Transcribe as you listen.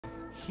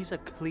He's a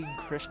clean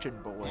Christian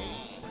boy.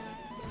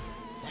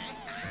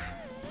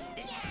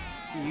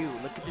 Ew,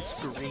 look at this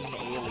green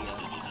alien.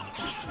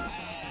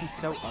 He's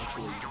so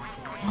ugly.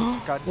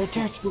 The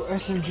tactical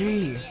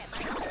SMG!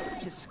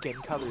 His skin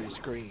color is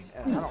green,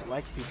 and I don't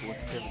like people with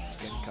different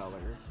skin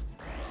color.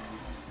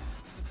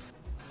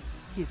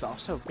 He's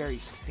also very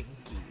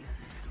stinky.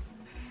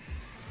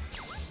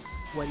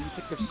 What do you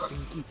think of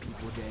stinky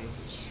people,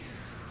 James?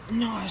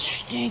 Not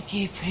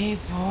stinky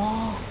people!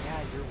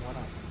 Yeah, you're one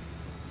of them.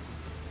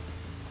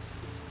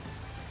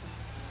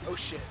 Oh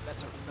shit,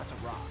 that's a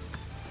rock.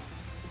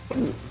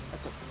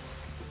 That's a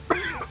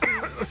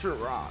those are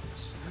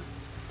rocks.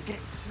 Get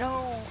it.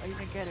 No, I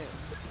didn't get it.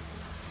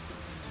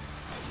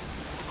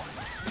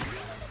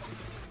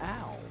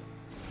 Ow.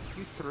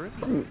 You threw me,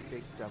 you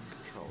big dumb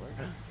controller.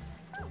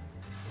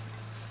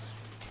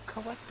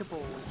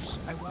 Collectibles.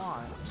 I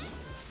want.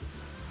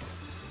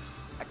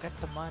 I got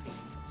the money.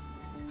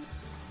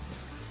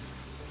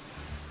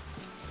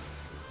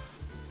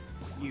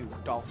 You,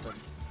 dolphin.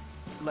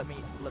 Let me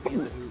in the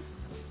hoop.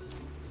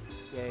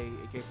 Yay,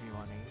 it gave me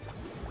money.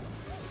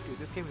 Dude,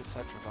 this game is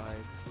such a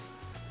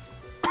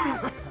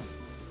vibe.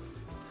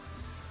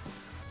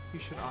 You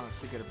should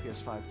honestly get a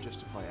PS5 just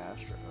to play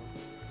Astro.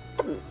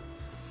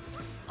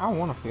 I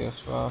want a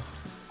PS5.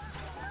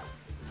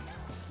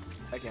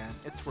 Again,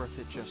 it's worth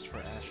it just for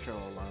Astro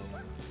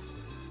alone.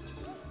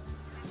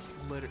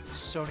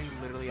 Sony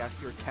literally out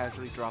here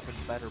casually dropping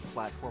better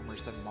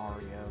platformers than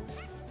Mario.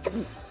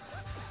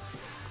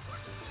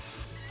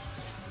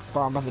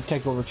 Bro, I'm about to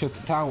take over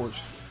Tilted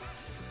Towers.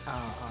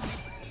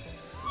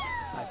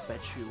 I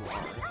bet you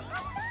are.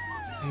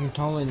 I'm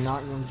totally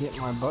not gonna get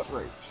my butt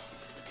raped.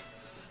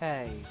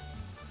 Hey,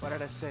 what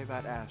did I say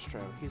about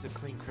Astro? He's a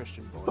clean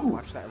Christian boy.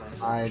 Watch that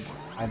language.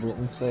 I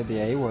didn't say the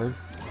A word.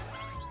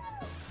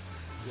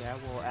 Yeah,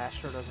 well,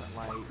 Astro doesn't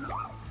like...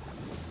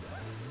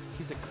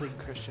 He's a clean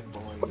Christian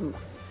boy.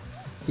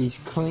 He's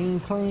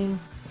clean?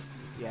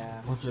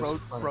 Yeah,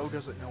 Bro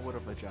doesn't know what a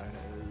vagina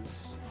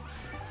is.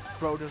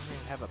 Bro doesn't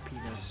even have a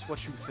penis.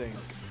 What you think?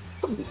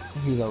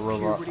 He's a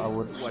robot. Puberty? I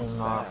would What's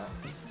not.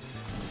 that?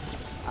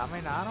 I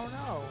mean, I don't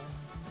know.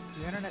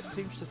 The internet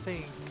seems to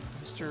think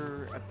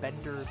Mr.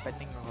 Bending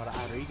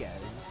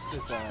Rodriguez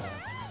is a...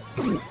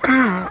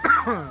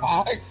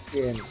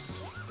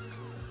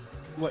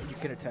 What, you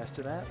can attest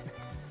to that?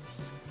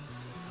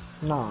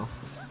 No.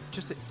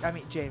 I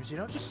mean, James, you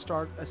don't just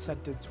start a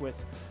sentence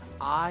with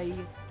I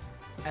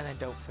and then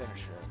don't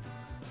finish it.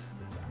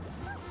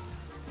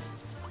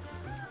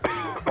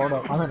 Hold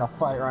up, I'm in a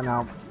fight right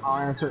now.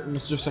 I'll answer it in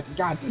just a second.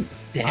 God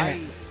damn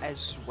it. I,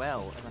 as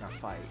well, am in a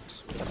fight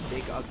with a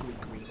big, ugly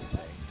green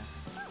thing.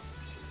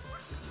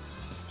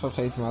 So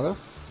Tate's mother?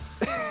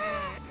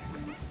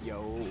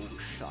 Yo,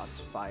 shots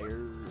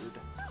fired.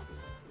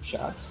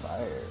 Shots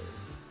fired.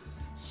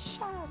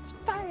 Shots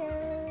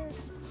fired!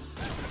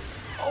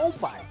 Oh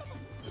my...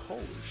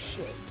 Holy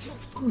shit.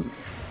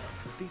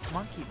 These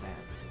monkey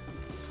men.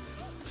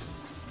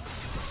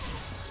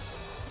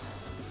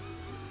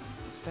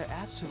 They're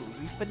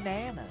absolutely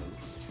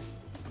bananas.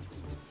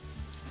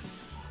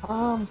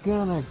 I'm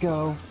gonna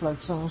go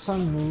flex on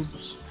some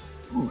noobs.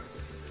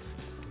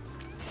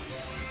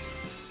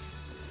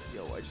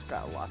 Yo, I just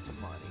got lots of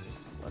money.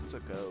 Let's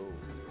go.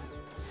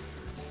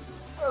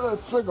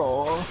 Let's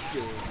go.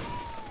 Dude.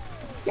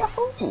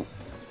 Yahoo!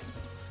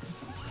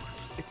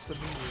 It's the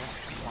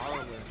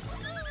Marlin.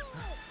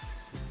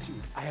 Dude,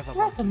 I have a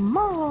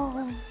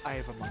monkey. I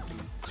have a monkey.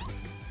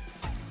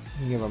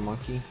 You have a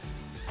monkey?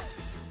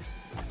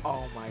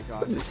 Oh my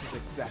god, this is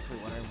exactly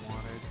what I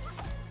wanted.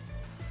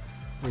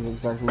 This is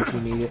exactly what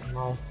you needed.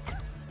 No.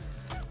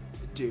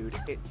 Dude,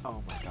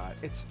 oh my god,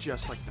 it's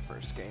just like the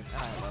first game,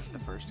 and I love the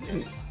first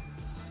game.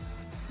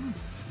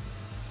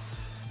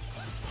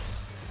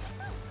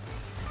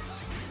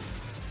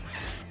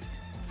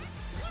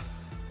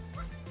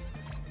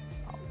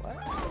 Oh, what?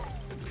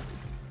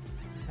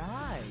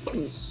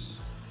 Nice.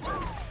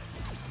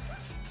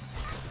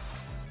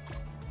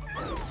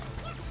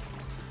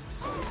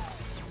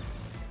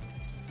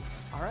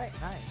 Alright,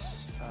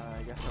 nice.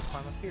 I guess I'll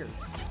climb up here.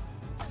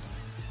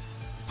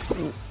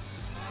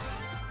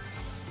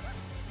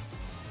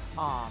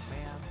 Aw,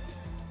 man.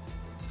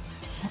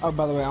 Oh,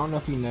 by the way, I don't know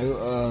if you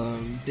know,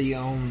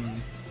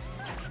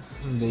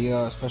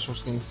 the special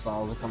skin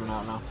styles are coming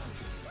out now.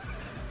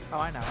 Oh,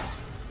 I know.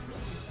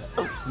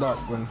 That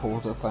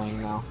Gwenpool's a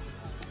thing now.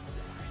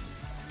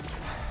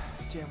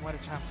 Damn, what a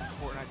time for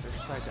Fortnite to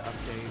decide to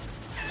update.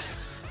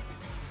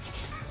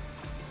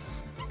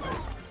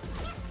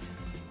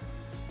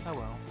 Oh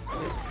well,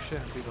 it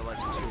shouldn't be like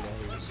 2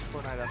 days.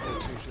 Fortnite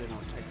updates usually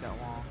don't take that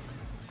long.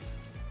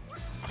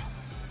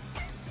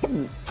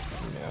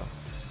 Yeah.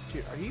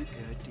 Dude, are you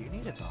good? Do you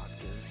need a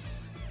doctor?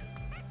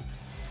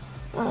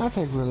 I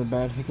take really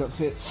bad hiccup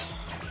fits.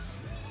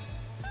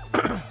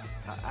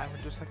 I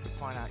would just like to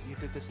point out, you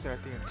did this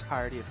throughout the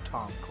entirety of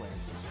Tom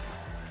Clancy.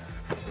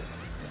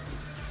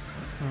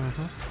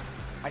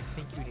 I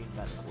think you need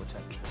medical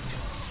attention.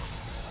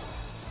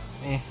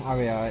 I'll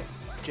be alright.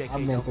 JK, I've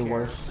been don't through care.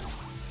 worse.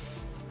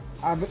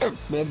 I've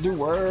been through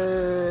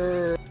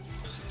worse.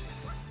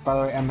 By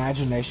the way,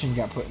 imagination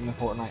got put into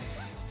Fortnite.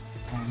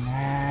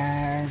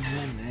 Imagination.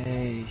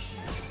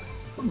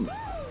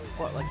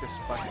 What, like the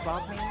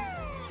SpongeBob meme?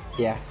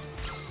 Yeah.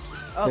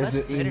 Oh, There's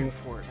that's the been in emo-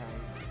 Fortnite.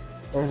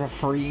 There's a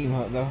free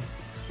emote though.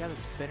 Yeah,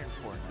 that's been in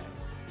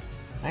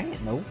Fortnite. I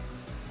ain't know.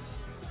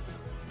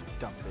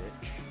 Dumb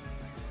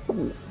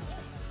bitch.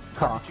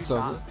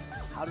 Cocksucker.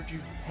 How did you?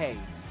 Hey,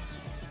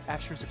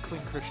 Asher's a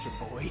clean Christian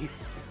boy.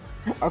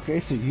 Okay,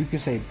 so you can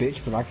say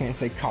bitch, but I can't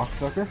say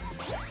cocksucker?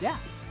 Yeah.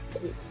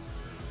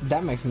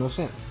 That makes no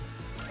sense.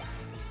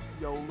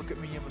 Yo, look at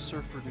me, I'm a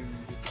surfer dude.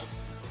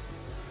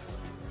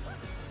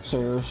 So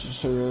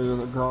you're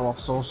the girl off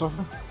Soul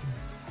Surfer?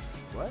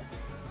 What?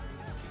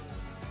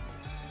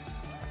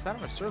 I said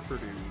I'm a surfer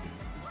dude.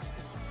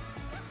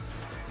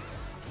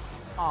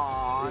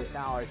 Aw,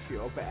 now I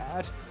feel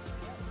bad.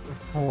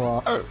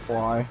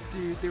 Why?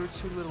 Dude, there were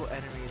two little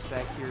enemies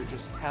back here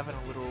just having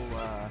a little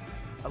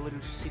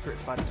secret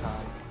fun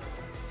time.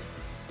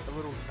 A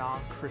little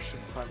non-Christian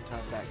fun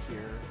time back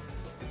here.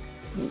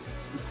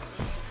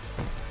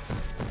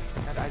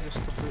 And I just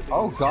completely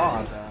Oh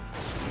god. them.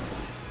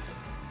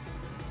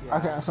 Yeah.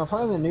 Okay, so I'm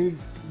playing the new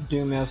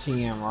Doom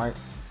LTM, right?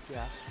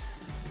 Yeah.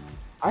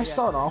 I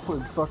start off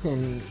with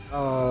fucking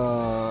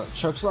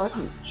Chuck's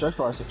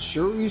license,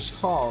 sure use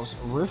claws,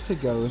 rift to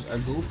goes, a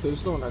gold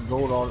pistol, and a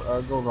gold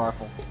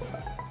rifle.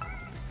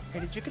 Hey,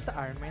 did you get the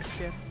Iron Man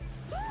skin?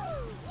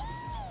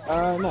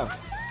 No, You I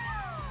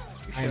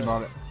ain't should.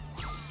 bought it.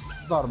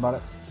 Thought about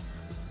it.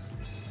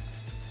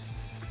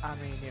 I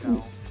mean, you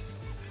know,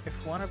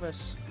 if one of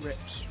us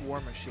rips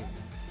War Machine,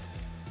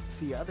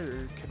 the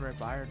other can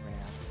rip Iron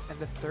Man, and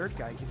the third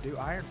guy can do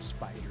Iron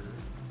Spider.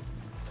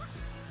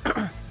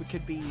 We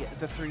could be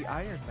the three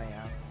Iron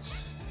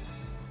Mans.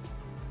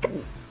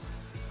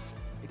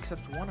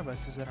 Except one of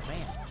us isn't a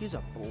man. He's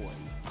a boy.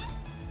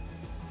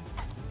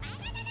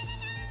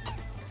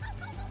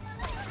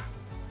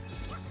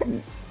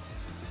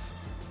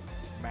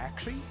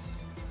 Maxie?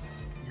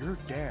 Your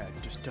dad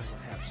just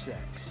doesn't have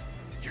sex.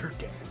 Your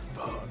dad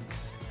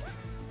fucks.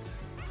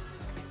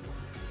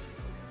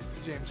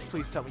 James,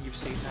 please tell me you've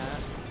seen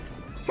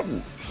that.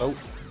 Nope.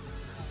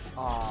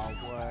 Aw,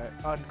 what?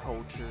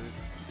 Uncultured.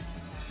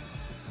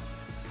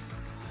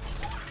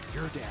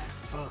 Your dad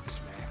fucks,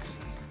 Maxie.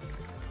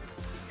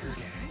 Your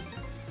dad.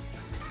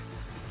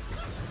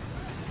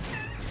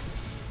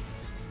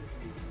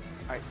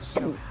 Alright,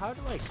 so how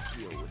do I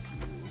deal with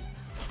you?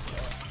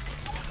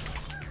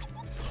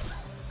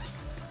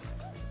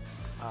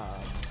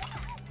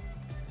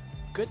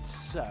 Good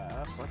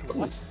sir, but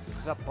what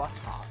the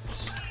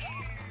buttocks?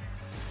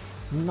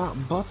 Not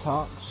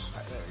buttocks.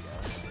 Alright, there we go.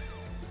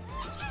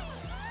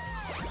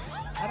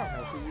 I don't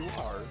know who you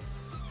are.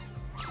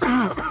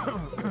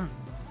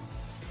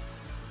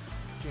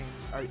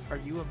 James, are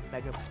you a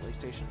mega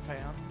PlayStation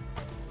fan?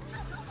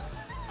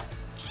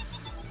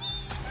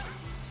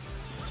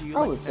 Do you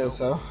I would say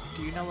so.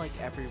 Do you know like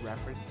every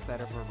reference that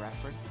ever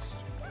referenced?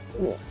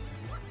 Yeah.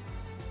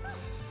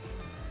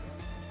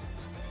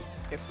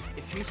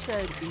 If you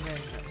said even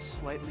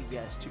slightly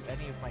yes to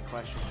any of my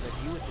questions, then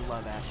you would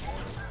love Astro.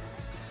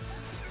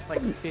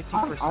 Like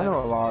 50%. I know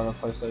a lot of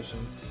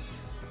PlayStation.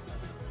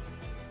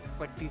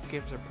 Like these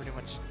games are pretty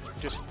much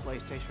just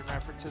PlayStation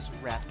references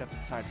wrapped up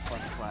inside fun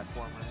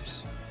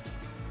platformers.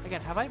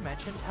 Again, have I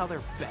mentioned how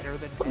they're better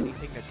than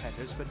anything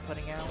Nintendo's been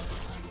putting out?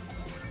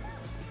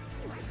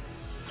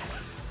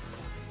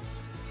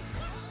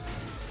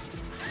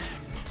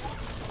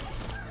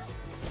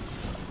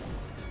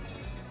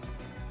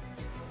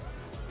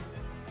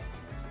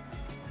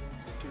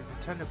 Dude,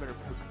 Nintendo better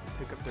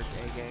pick up their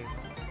A game.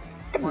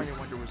 Mario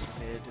Wonder was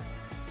mid.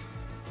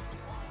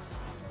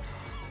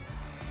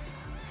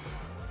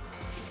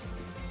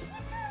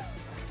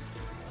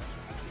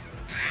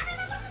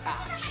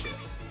 Ah, shit.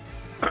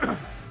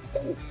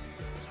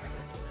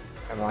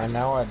 Am I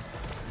now a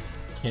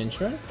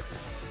Kentra?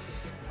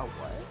 A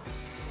what?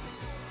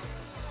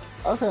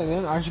 Okay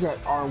then, I just got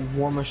our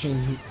War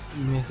Machine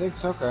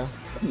Mythics, okay.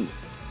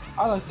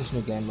 I like this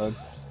new game mode.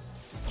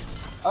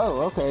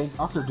 Oh, okay,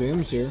 Dr.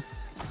 Doom's here.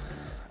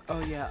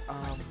 Oh yeah,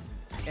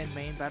 in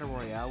main Battle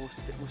Royale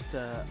with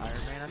the Iron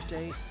Man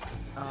update,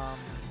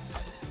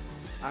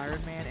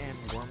 Iron Man and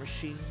War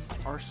Machine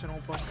arsenal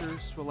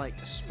bunkers will like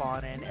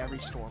spawn in every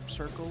storm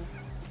circle,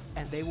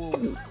 and they will,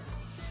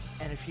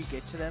 and if you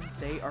get to them,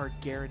 they are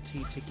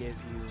guaranteed to give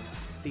you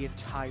the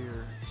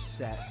entire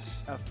set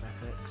of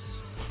mythics.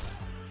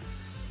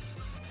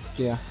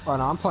 Yeah, oh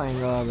no, I'm playing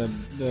the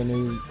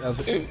new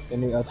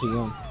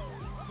LTM.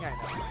 Yeah,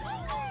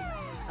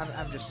 I know.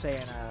 I'm just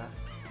saying,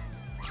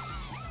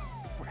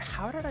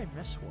 how did I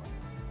miss one?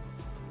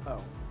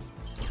 Oh.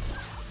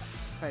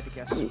 If I had to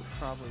guess,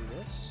 probably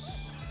this.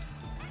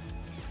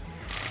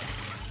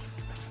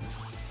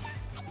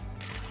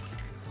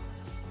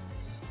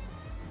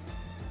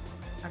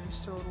 I'm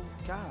just a little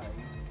guy.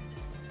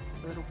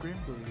 A little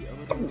Grimbley,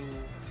 a little...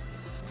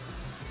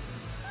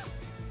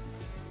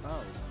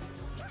 Oh.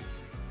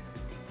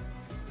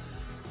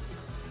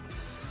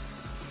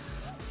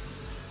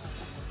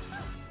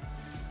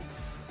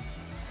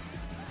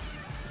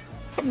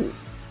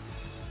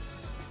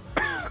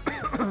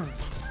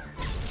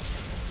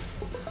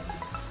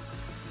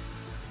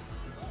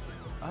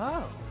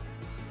 Oh.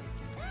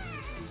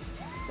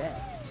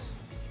 Bet.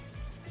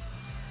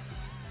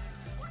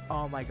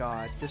 Oh my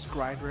god, this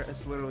grinder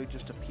is literally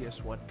just a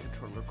PS1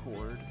 controller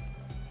cord.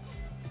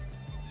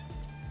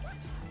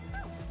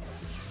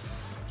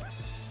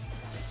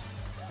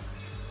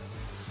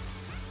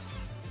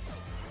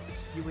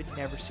 You would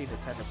never see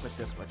Nintendo put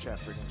this much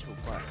effort into a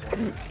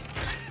platform.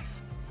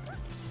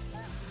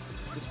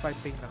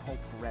 Despite being the whole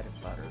bread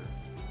and butter.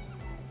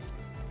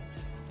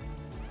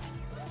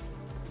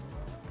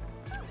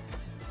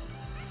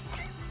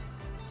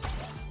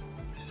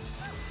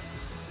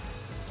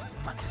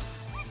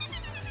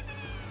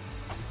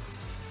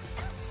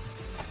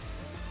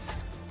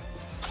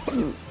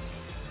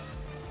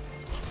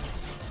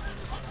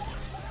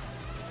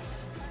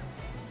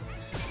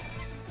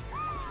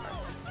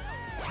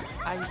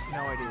 I have no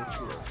idea what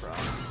you were from,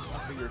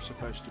 who you're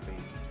supposed to be.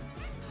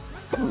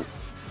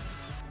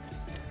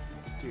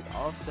 Dude,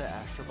 all of the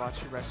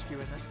Astrobots you rescue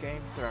in this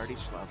game, they're already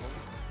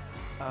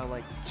leveled.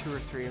 Like 2 or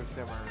 3 of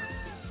them are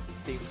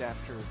themed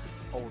after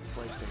old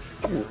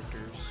PlayStation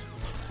characters.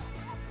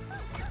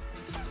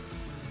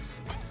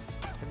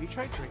 Have you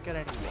tried drinking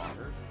any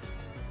water?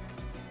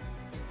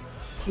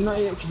 Not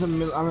yet, because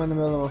I'm in the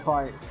middle of a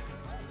fight.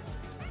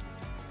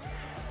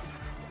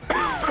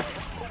 Oh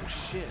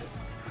shit.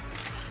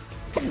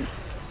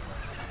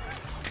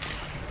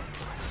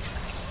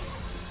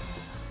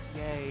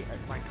 Yay,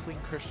 my clean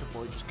Christian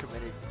boy just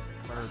committed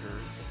murder.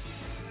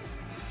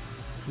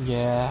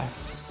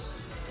 Yes.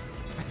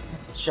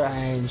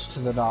 Change to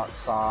the dark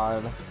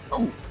side.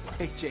 Oh.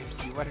 Hey James,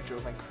 do you want to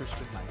join my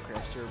Christian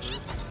Minecraft server?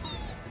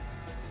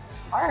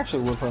 I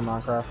actually would play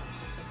Minecraft.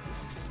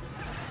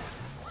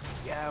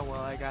 Yeah,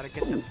 well, I gotta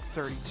get the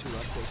 32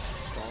 updates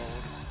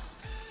installed.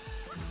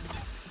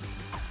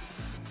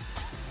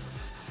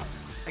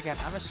 Again,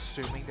 I'm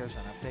assuming there's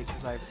an update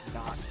because I've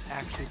not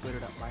actually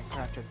booted up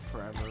Minecraft in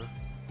forever.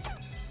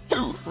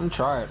 I'm gonna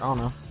try it, I don't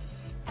know.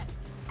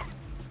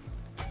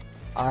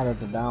 I'd have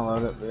to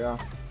download it, but yeah.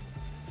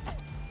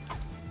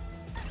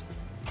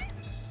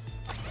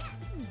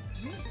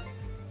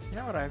 You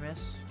know what I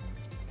miss?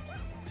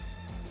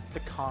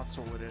 The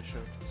console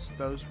editions.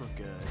 Those were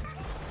good.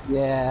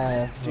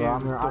 Yeah, Dude, I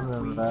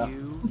remember that.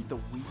 The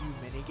Wii U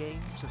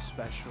minigames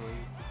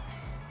especially.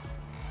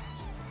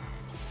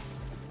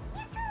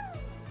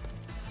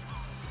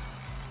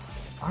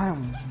 I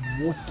am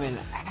whooping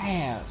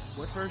ass.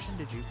 What version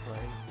did you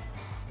play?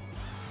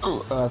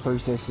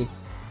 360.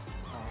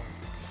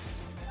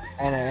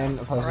 And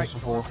a PlayStation Alright, 4.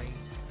 Courtney.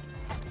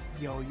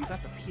 Yo, you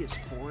got the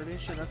PS4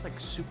 edition? That's like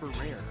super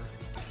rare.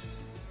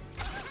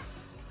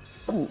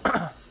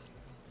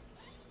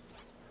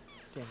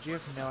 Dan, you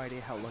have no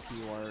idea how lucky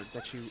you are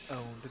that you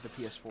owned the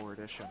PS4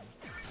 edition.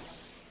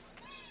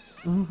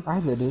 I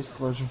had the disc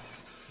version.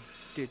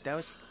 Dude, that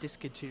was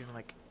discontinued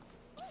like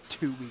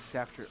 2 weeks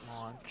after it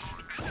launched.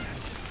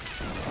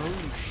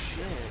 Oh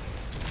shit.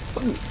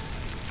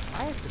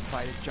 I have to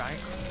fight a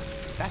giant.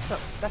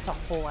 That's a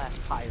whole ass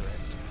pirate.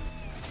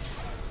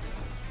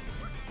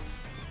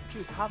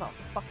 Dude, how the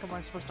fuck am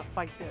I supposed to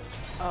fight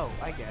this? Oh,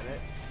 I get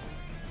it.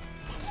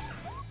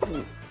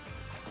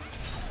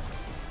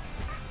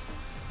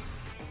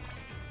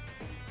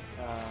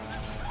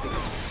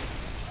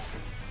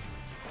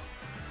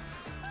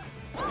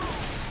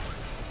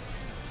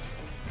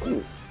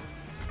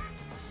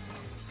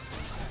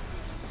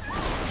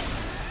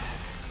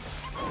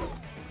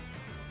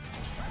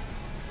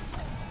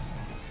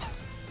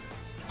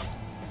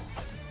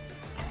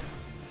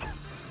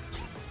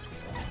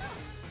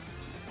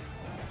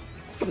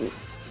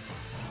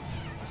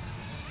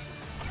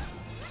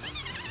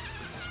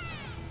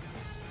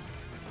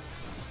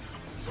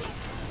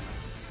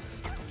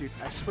 Dude,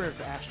 I swear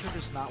if Astro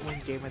does not win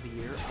Game of the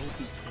Year, I would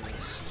be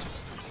pissed.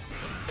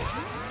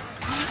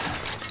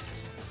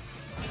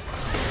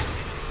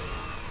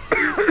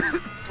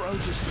 Bro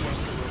just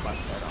yanked the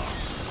robot's head off.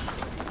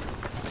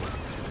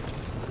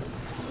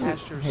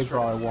 Astro's He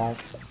probably won't.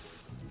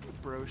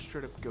 Bro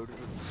straight up goated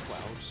with the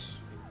Swouse.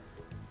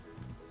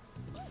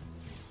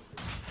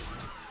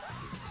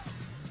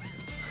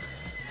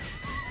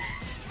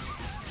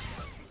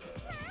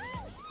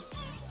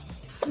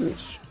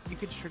 You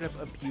could straight up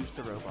abuse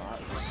the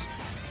robots.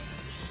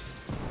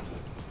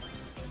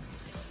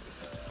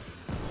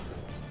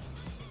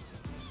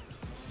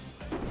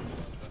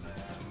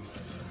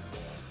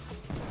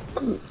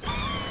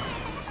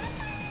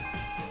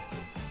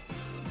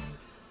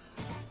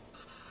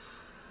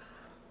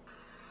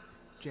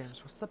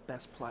 James, what's the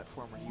best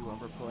platformer you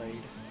ever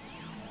played?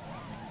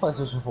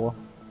 PlayStation 4.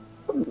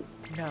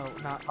 No,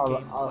 not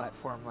game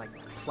platform, like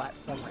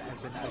platformer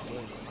as in a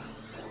game.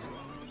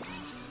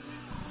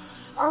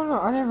 I don't know,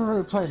 I never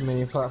really played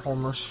many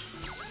platformers.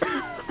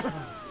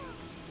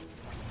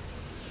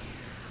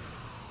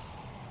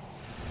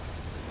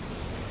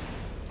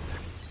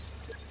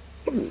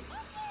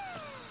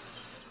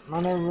 I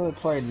never really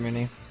played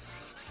many.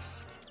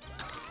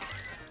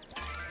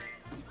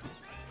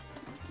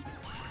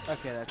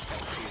 Okay, that's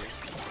kind of weird.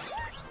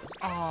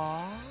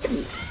 Aww.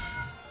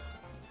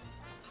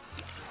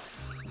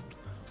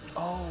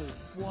 Oh,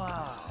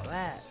 wow,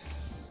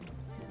 that's...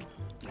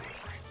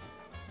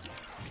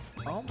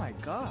 Oh my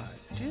god,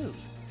 dude.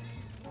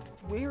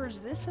 Where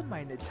is this in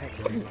my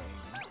Nintendo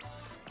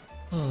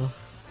game?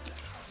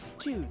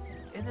 Dude,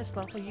 in this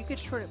level, you could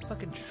straight up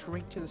fucking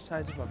shrink to the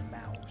size of a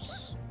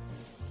mouse.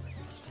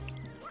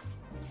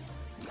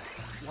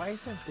 Why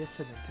isn't this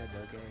in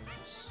Nintendo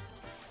games?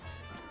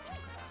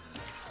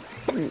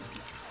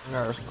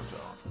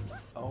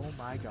 Oh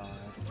my god.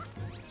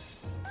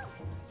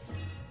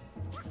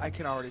 I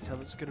can already tell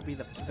this is gonna be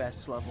the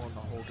best level in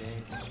the whole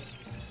game.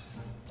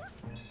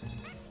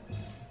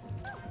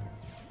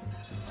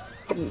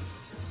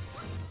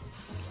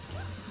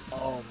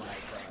 Oh my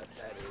god,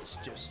 that is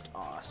just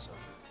awesome.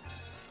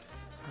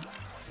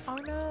 Oh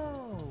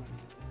no!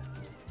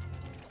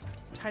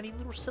 Tiny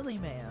little silly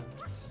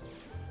mans.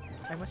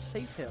 I must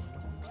save him.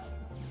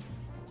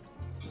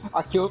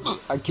 I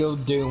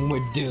killed Doom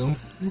with Doom.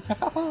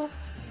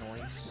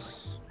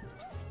 Nice.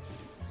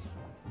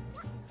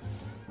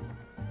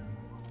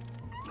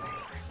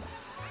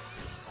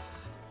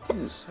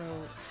 So,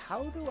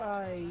 how do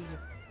I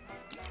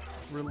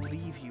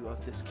relieve you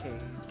of this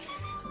cage?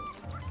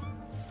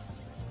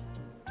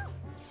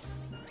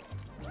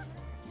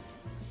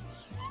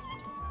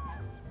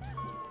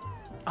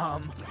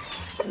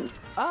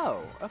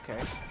 Oh, okay.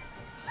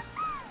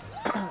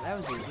 That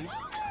was easy.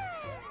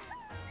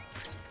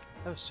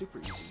 That was super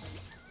easy.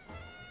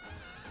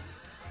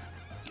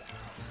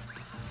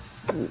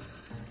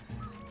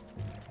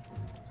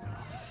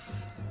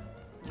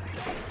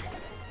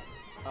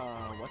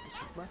 What the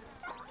Sigma?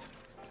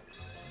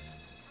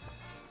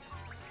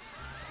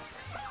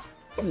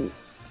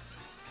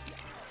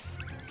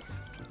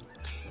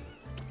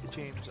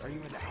 James, are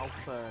you an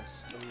alpha?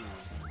 Ooh.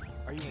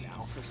 Are you an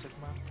alpha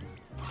Sigma?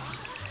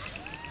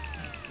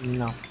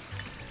 No.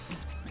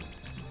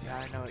 Yeah,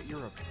 I know it.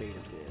 You're a beta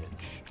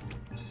bitch.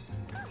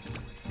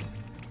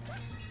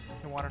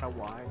 You wanna know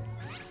why?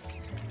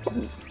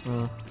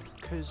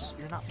 Because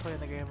you're not playing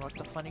the game like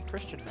the funny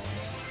Christian man.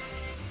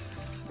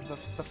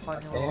 The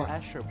funny little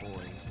Astro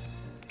Boy.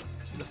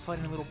 The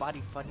funny little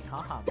body funny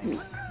haha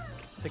man.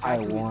 The guy I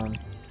won.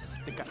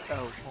 The guy.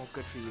 Oh, well,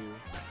 good for you.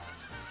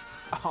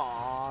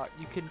 Aw,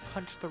 you can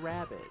punch the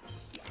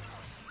rabbits.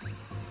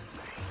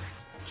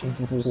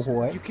 James,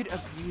 What? you can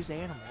abuse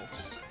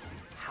animals.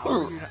 How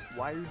are you not,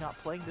 why are you not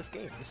playing this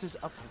game? This is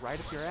right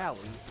up your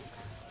alley.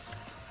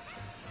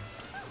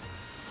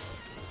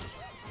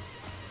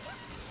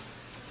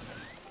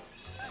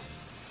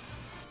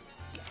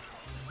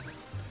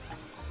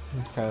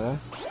 Okay then.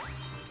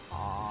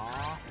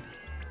 Aww.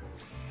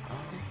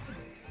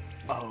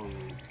 Oh.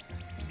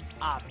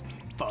 I'm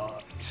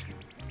fucked.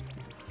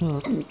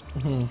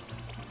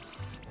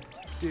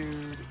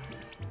 Dude.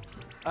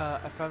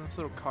 I found this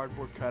little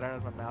cardboard cutout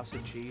of a mouse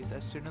and cheese.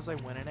 As soon as I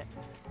went in it,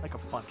 like a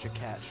bunch of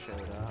cats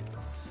showed up.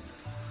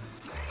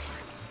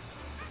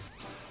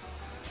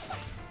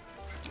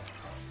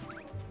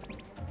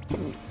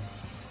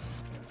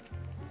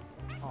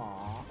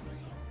 Aww.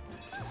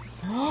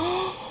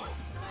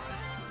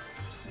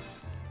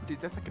 Dude,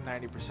 that's like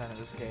 90% of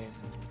this game.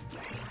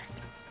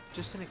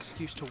 Just an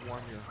excuse to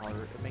warm your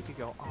heart and make you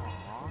go,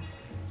 aww.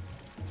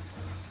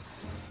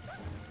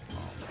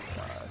 Oh my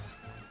god.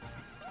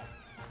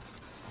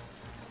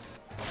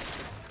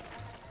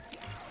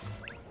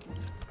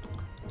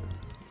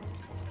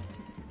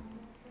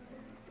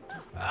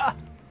 Ah!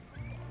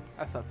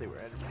 I thought they were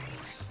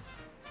enemies.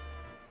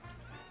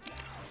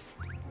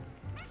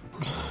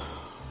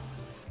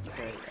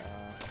 Okay,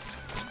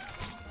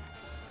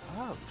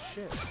 oh,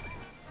 shit.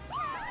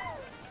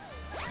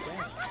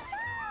 Damn.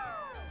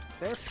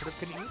 They're sort of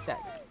gonna eat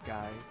that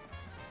guy.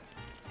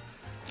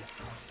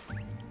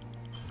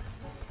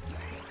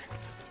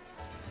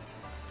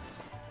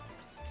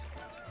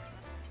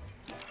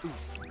 Ooh,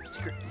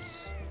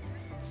 secrets.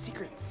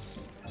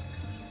 Secrets.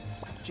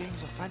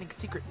 James, I'm finding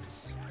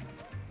secrets.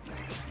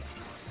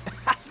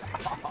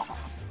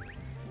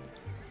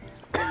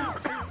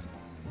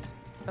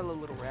 Hello,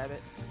 little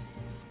rabbit.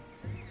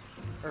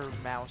 Or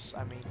mouse,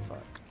 I mean, fuck.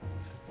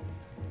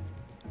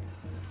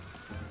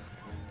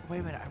 Wait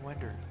a minute, I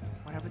wonder.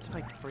 What happens if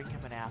I bring him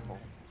an apple?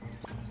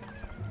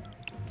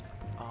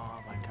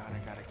 Oh my god, I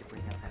gotta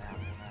bring him an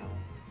apple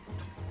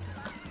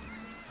now.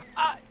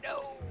 Ah,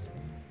 no!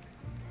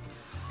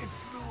 It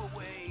flew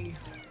away.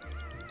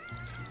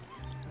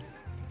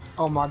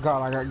 Oh my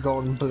god, I got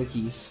golden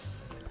blickies.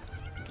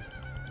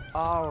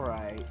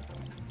 Alright.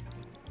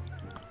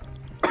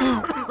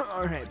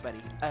 Alright,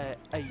 buddy.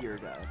 You're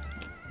done.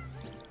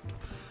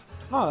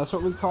 No, that's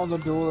what we call the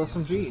dual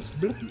SMGs.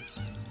 Blickies.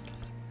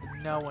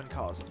 No one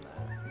calls him that.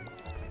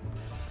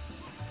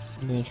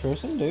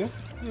 Interesting, dude.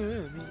 Yeah,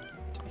 I mean,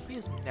 he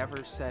has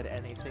never said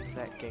anything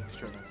that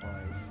gangster in his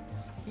life.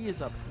 He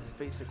is a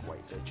basic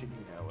white bitch, and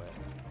you know it.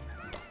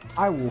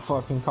 I will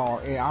fucking call.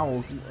 I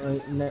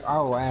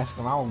will ask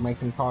him. I will make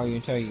him call you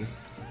and tell you.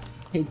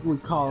 We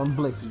call them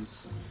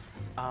blickies.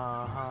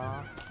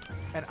 Uh-huh.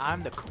 And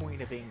I'm the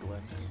Queen of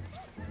England.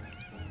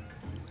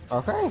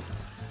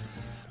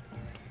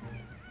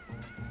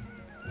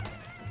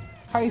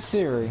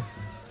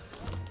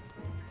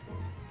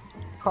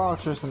 Call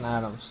Tristan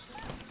Adams.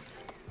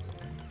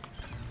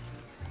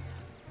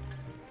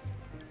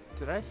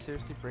 Did I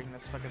seriously bring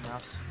this fucking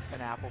mouse an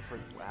apple for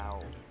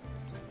wow?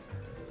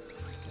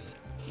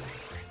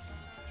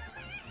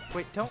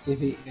 Wait, don't See if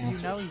he you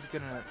know he's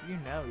gonna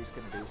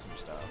do some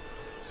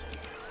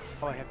stuff.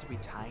 Oh, I have to be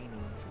tiny.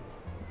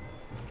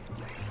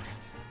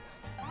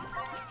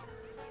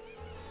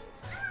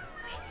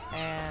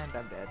 And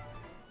I'm dead.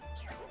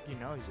 You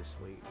know he's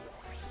asleep.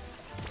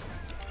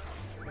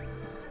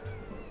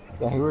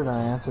 Yeah, he would have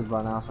answered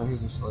by now, so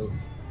he's asleep.